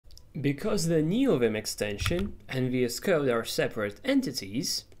Because the Neovim extension and VS Code are separate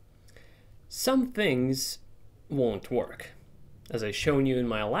entities, some things won't work. As I shown you in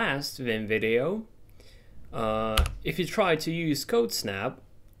my last Vim video, if you try to use CodeSnap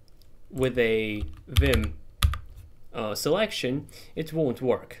with a Vim selection, it won't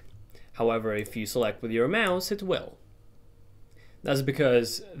work. However, if you select with your mouse, it will. That's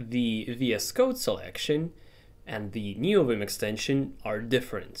because the VS Code selection and the Neovim extension are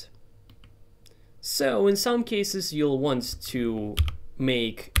different. So in some cases, you'll want to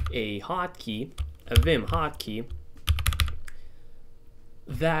make a hotkey, a Vim hotkey,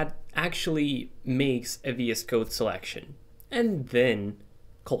 that actually makes a VS Code selection and then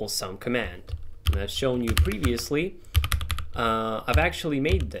calls some command. And I've shown you previously, I've actually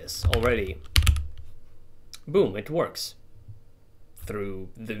made this already. Boom, it works through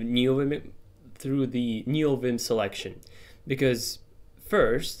the Neovim selection, because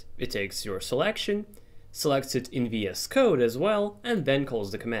first it takes your selection, selects it in VS Code as well, and then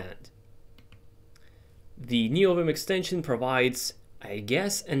calls the command. The Neovim extension provides, I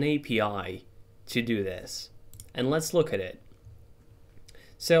guess, an API to do this, and let's look at it.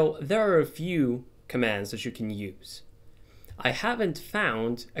 So there are a few commands that you can use. I haven't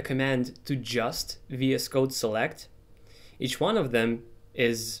found a command to just VS Code select. Each one of them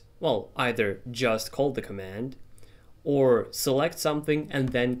is, well, either just call the command or select something and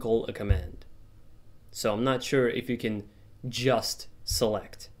then call a command. So I'm not sure if you can just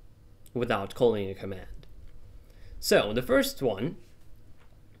select without calling a command. So the first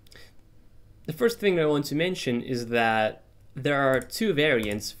thing I want to mention is that there are two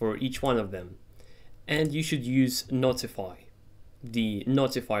variants for each one of them, and you should use notify, the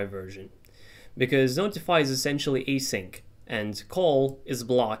notify version, because notify is essentially async and call is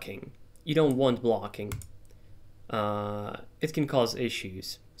blocking. You don't want blocking. It can cause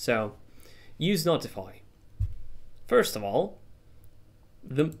issues. So use notify. First of all,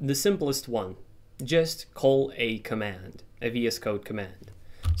 the simplest one, just call a command, a VS Code command.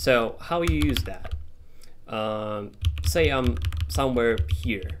 So how you use that? Say I'm somewhere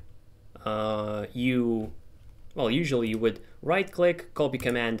here. Usually you would right click, copy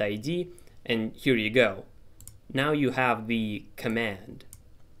command ID, and here you go. Now you have the command.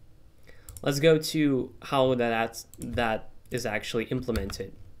 Let's go to how that is actually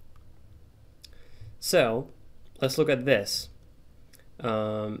implemented. So let's look at this.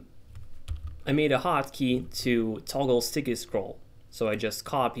 I made a hotkey to toggle sticky scroll. So I just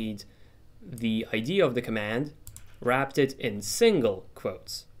copied the ID of the command, wrapped it in single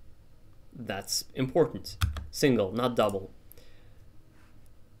quotes. That's important. Single, not double.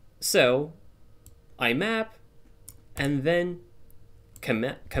 So I map and then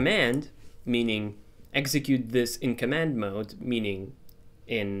command, meaning execute this in command mode, meaning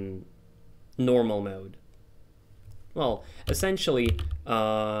in normal mode. Well, essentially,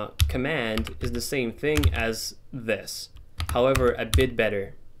 command is the same thing as this, however, a bit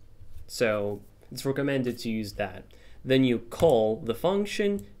better. So it's recommended to use that. Then you call the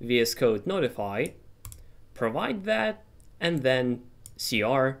function VS Code notify, provide that, and then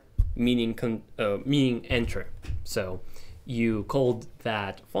CR, meaning enter. So you called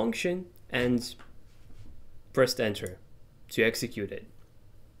that function and pressed enter to execute it.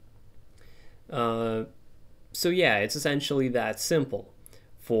 So yeah, it's essentially that simple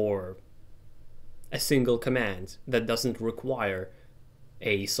for a single command that doesn't require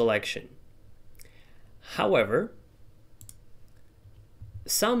a selection. However,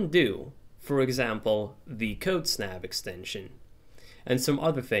 some do. For example, the CodeSnap extension and some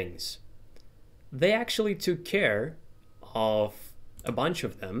other things. They actually took care of a bunch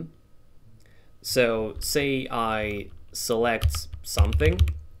of them. So say I select something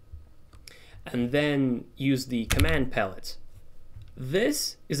and then use the command palette.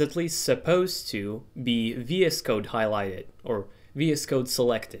 This is at least supposed to be VS Code highlighted or VS Code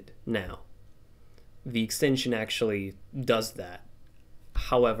selected now. The extension actually does that.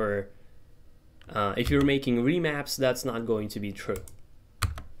 However, if you're making remaps, that's not going to be true.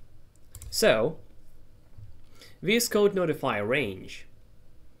 So, VS Code notify range.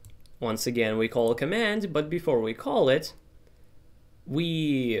 Once again, we call a command, but before we call it,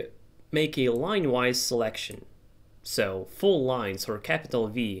 we make a line-wise selection. So, full lines or capital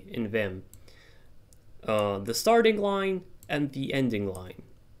V in Vim. The starting line and the ending line.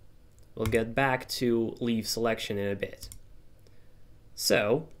 We'll get back to leave selection in a bit.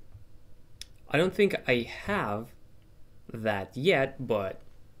 So, I don't think I have that yet, but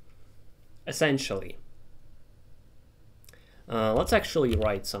essentially, let's actually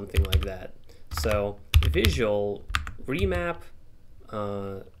write something like that. So, visual remap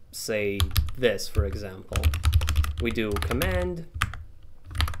say this, for example. We do command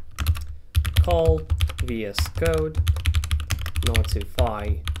call VsCode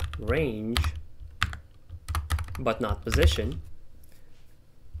notify range, but not position.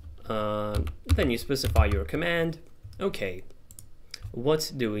 Then you specify your command. Okay,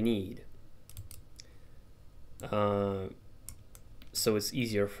 what do we need? So it's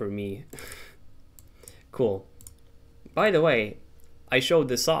easier for me. Cool. By the way, I showed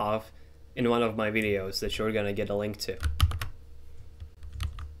this off in one of my videos that you're gonna get a link to.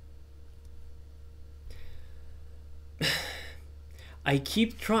 I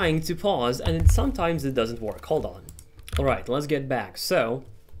keep trying to pause and sometimes it doesn't work. Hold on. All right, let's get back. So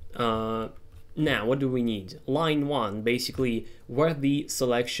now what do we need? Line 1, basically where the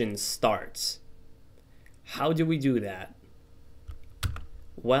selection starts. How do we do that?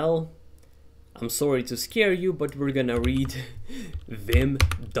 Well, I'm sorry to scare you, but we're gonna read Vim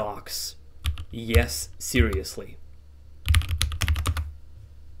docs. Yes, seriously.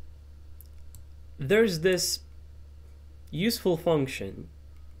 There's this useful function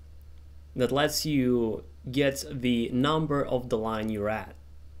that lets you get the number of the line you're at,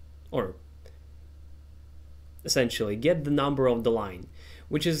 or essentially get the number of the line,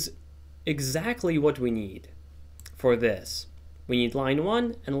 which is exactly what we need for this. We need line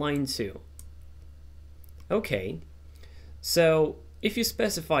 1 and line 2. Okay, so if you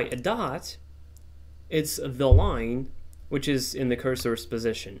specify a dot, it's the line which is in the cursor's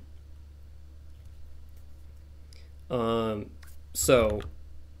position. So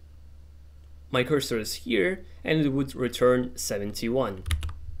my cursor is here and it would return 71.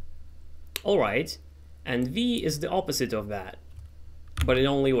 All right, and V is the opposite of that, but it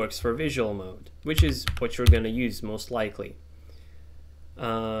only works for visual mode, which is what you're gonna use most likely.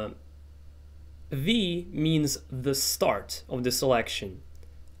 V means the start of the selection.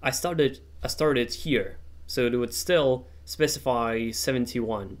 I started here, so it would still specify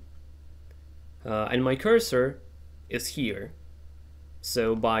 71. And my cursor is here.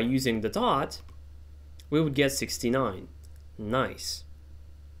 So by using the dot, we would get 69. Nice.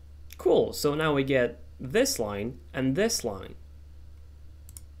 Cool, so now we get this line and this line.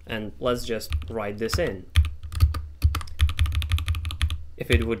 And let's just write this in.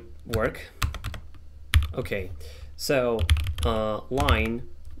 If it would work. Okay, so line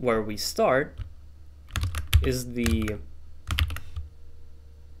where we start is the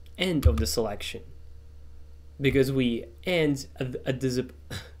end of the selection, because we end at the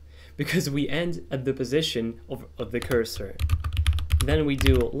position of the cursor. Then we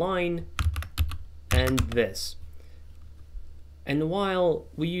do line and this. And while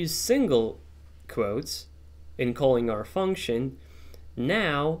we use single quotes in calling our function,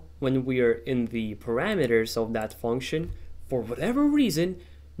 now when we are in the parameters of that function, for whatever reason,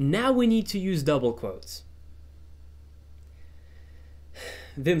 now we need to use double quotes.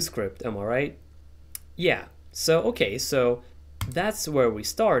 Vim script, am I right? Yeah, so okay, so that's where we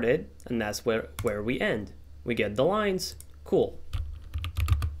started and that's where we end. We get the lines, cool.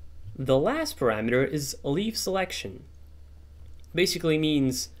 The last parameter is leave selection. Basically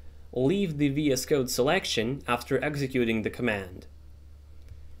means leave the VS Code selection after executing the command.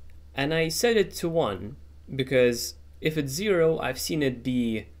 And I set it to 1 because if it's 0, I've seen it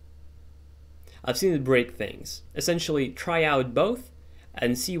break things. Essentially, try out both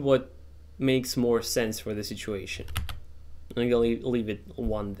and see what makes more sense for the situation. I'm gonna leave it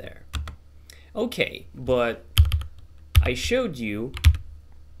 1 there. Okay, but I showed you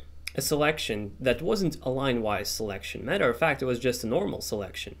a selection that wasn't a line-wise selection. Matter of fact, it was just a normal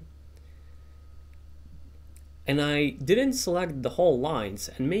selection. And I didn't select the whole lines,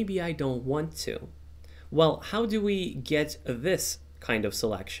 and maybe I don't want to. Well, how do we get this kind of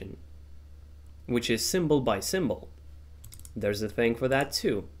selection, which is symbol by symbol? There's a thing for that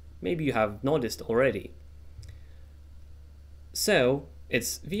too. Maybe you have noticed already. So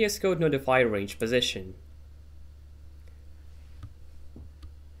it's VS Code notify range position.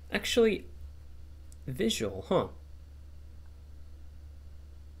 Actually, visual, huh?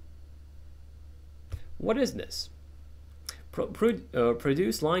 What is this?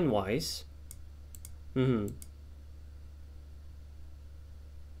 Produce line-wise.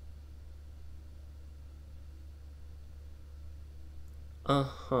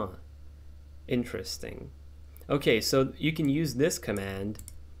 Interesting. Okay, so you can use this command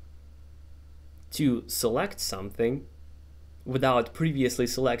to select something without previously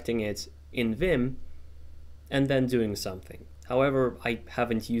selecting it in Vim and then doing something. However, I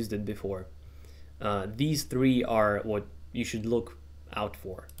haven't used it before. These 3 are what you should look out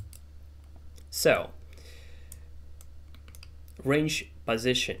for. So, range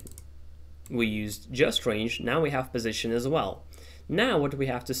position. We used just range, now we have position as well. Now what we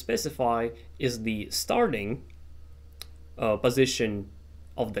have to specify is the starting position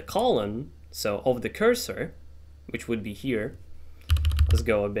of the column, so of the cursor, which would be here. Let's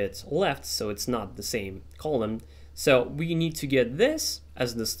go a bit left so it's not the same column. So we need to get this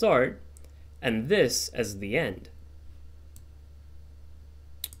as the start and this as the end.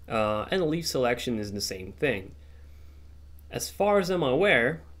 And leaf selection is the same thing. As far as I'm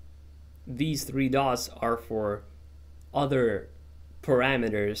aware, these three dots are for other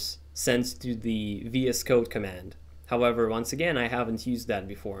parameters sent to the VsCode command. However, once again, I haven't used that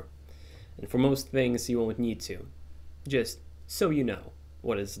before. And for most things, you won't need to. Just so you know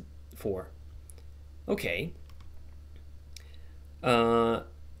what it's for. Okay. And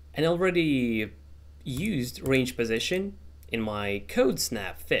I already used range position in my code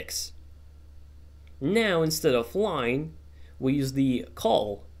snap fix. Now, instead of line, we use the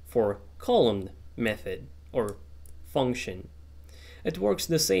call for column method or function. It works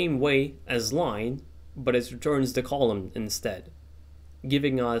the same way as line, but it returns the column instead,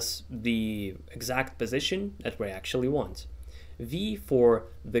 giving us the exact position that we actually want. V for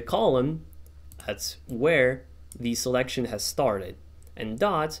the column, that's where the selection has started, and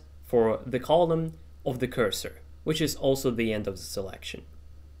dot for the column of the cursor, which is also the end of the selection.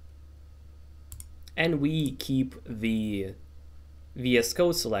 And we keep the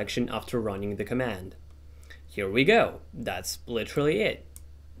VsCode selection after running the command. Here we go. That's literally it.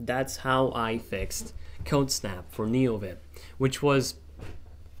 That's how I fixed code snap for Neovim, which was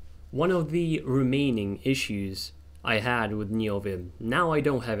one of the remaining issues I had with Neovim. Now I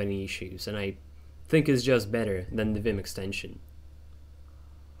don't have any issues, and I think it's just better than the Vim extension.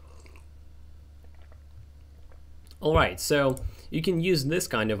 Alright, so you can use this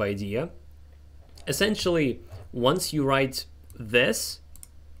kind of idea. Essentially, once you write this,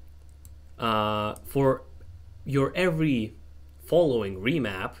 for your every following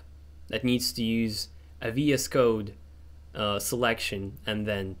remap that needs to use a VsCode selection and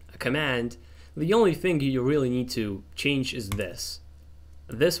then a command, the only thing you really need to change is this.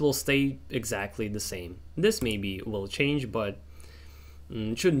 This will stay exactly the same. This maybe will change, but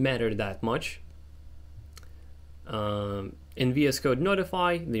it shouldn't matter that much. In VsCode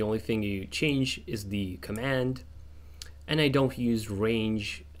notify, the only thing you change is the command, and I don't use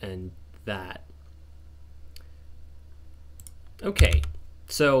range and that. Okay,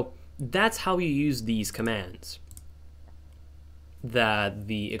 so that's how you use these commands that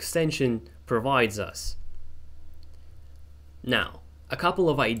the extension provides us. Now, a couple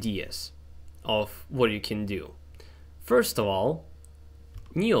of ideas of what you can do. First of all,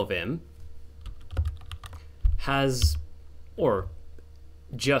 Neovim has, or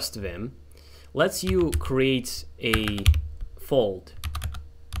just Vim, lets you create a fold.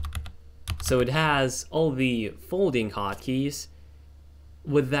 So it has all the folding hotkeys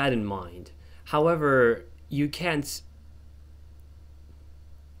with that in mind. However, you can't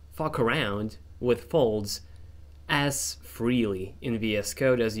fuck around with folds as freely in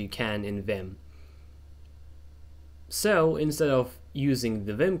VsCode as you can in Vim. So instead of using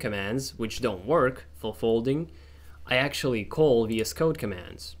the Vim commands, which don't work for folding, I actually call VsCode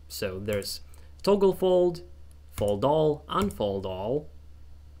commands. So there's toggle fold, fold all, unfold all,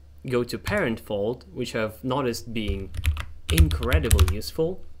 go to parent fold, which I've noticed being incredibly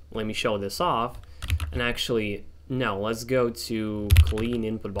useful. Let me show this off. And actually, now let's go to clean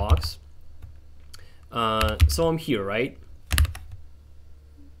input box. So I'm here, right?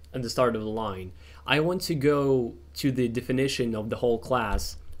 At the start of the line. I want to go to the definition of the whole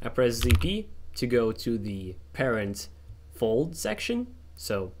class. I press ZP to go to the parent fold section.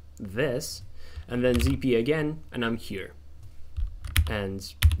 So this, and then ZP again, and I'm here.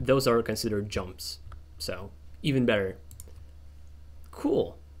 And those are considered jumps. So even better.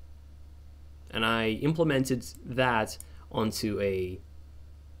 Cool. And I implemented that onto a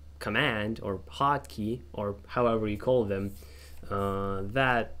command or hotkey, or however you call them,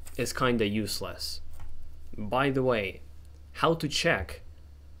 that is kinda useless. By the way, how to check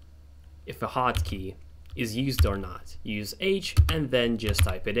if a hotkey is used or not? Use H and then just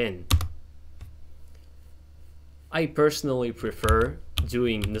type it in. I personally prefer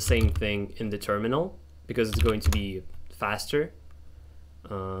doing the same thing in the terminal because it's going to be faster,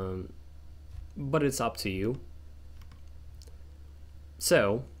 but it's up to you.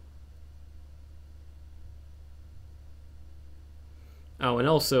 So, oh, and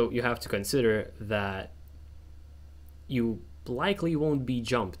also you have to consider that you likely won't be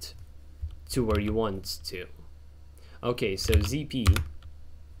jumped to where you want to. Okay, so ZP,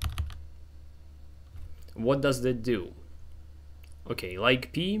 what does that do? Okay,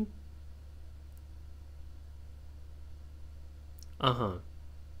 like P.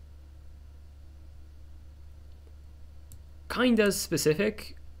 Kinda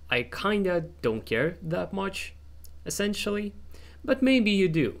specific. I kinda don't care that much, essentially, but maybe you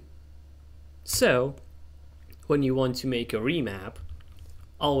do. So, when you want to make a remap,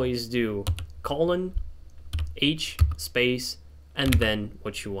 always do colon, H, space, and then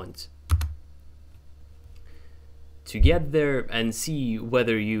what you want. To get there and see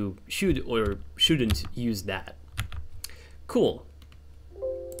whether you should or shouldn't use that. Cool.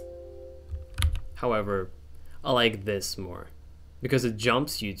 However, I like this more because it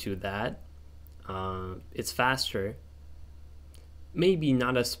jumps you to that. It's faster. Maybe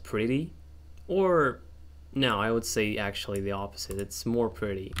not as pretty, or no, I would say actually the opposite. It's more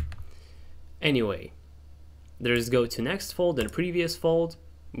pretty. Anyway, there's go to next fold and previous fold,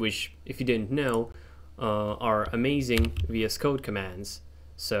 which, if you didn't know, are amazing VS Code commands.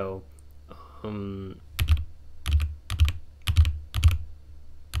 So I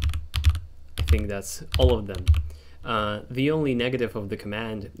think that's all of them. The only negative of the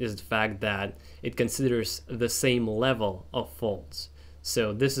command is the fact that it considers the same level of folds.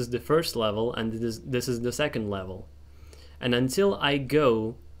 So this is the first level and this is the second level. And until I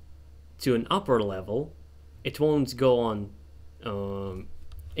go to an upper level, it won't go on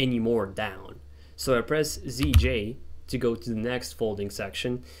any more down. So I press ZJ to go to the next folding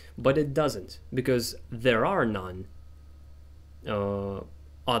section, but it doesn't because there are none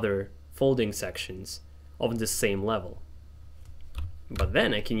other folding sections of the same level. But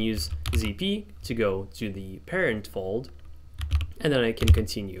then I can use ZP to go to the parent fold, and then I can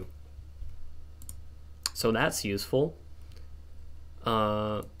continue. So that's useful.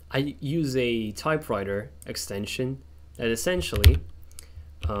 I use a typewriter extension that essentially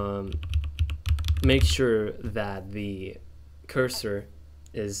makes sure that the cursor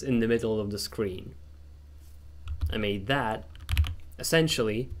is in the middle of the screen. I made that.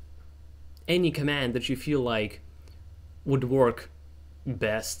 Essentially, any command that you feel like would work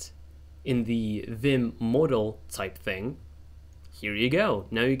best in the Vim modal type thing, here you go.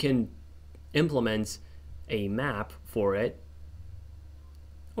 Now you can implement a map for it,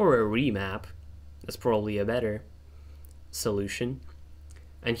 or a remap. That's probably a better solution.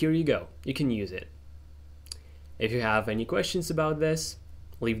 And here you go. You can use it. If you have any questions about this,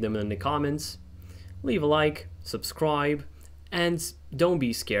 leave them in the comments. Leave a like, subscribe, and don't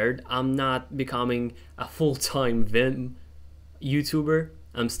be scared. I'm not becoming a full-time Vim YouTuber.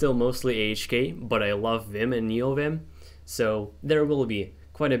 I'm still mostly AHK, but I love Vim and Neovim, so there will be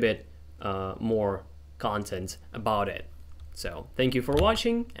quite a bit more content about it. So thank you for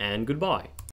watching, and goodbye.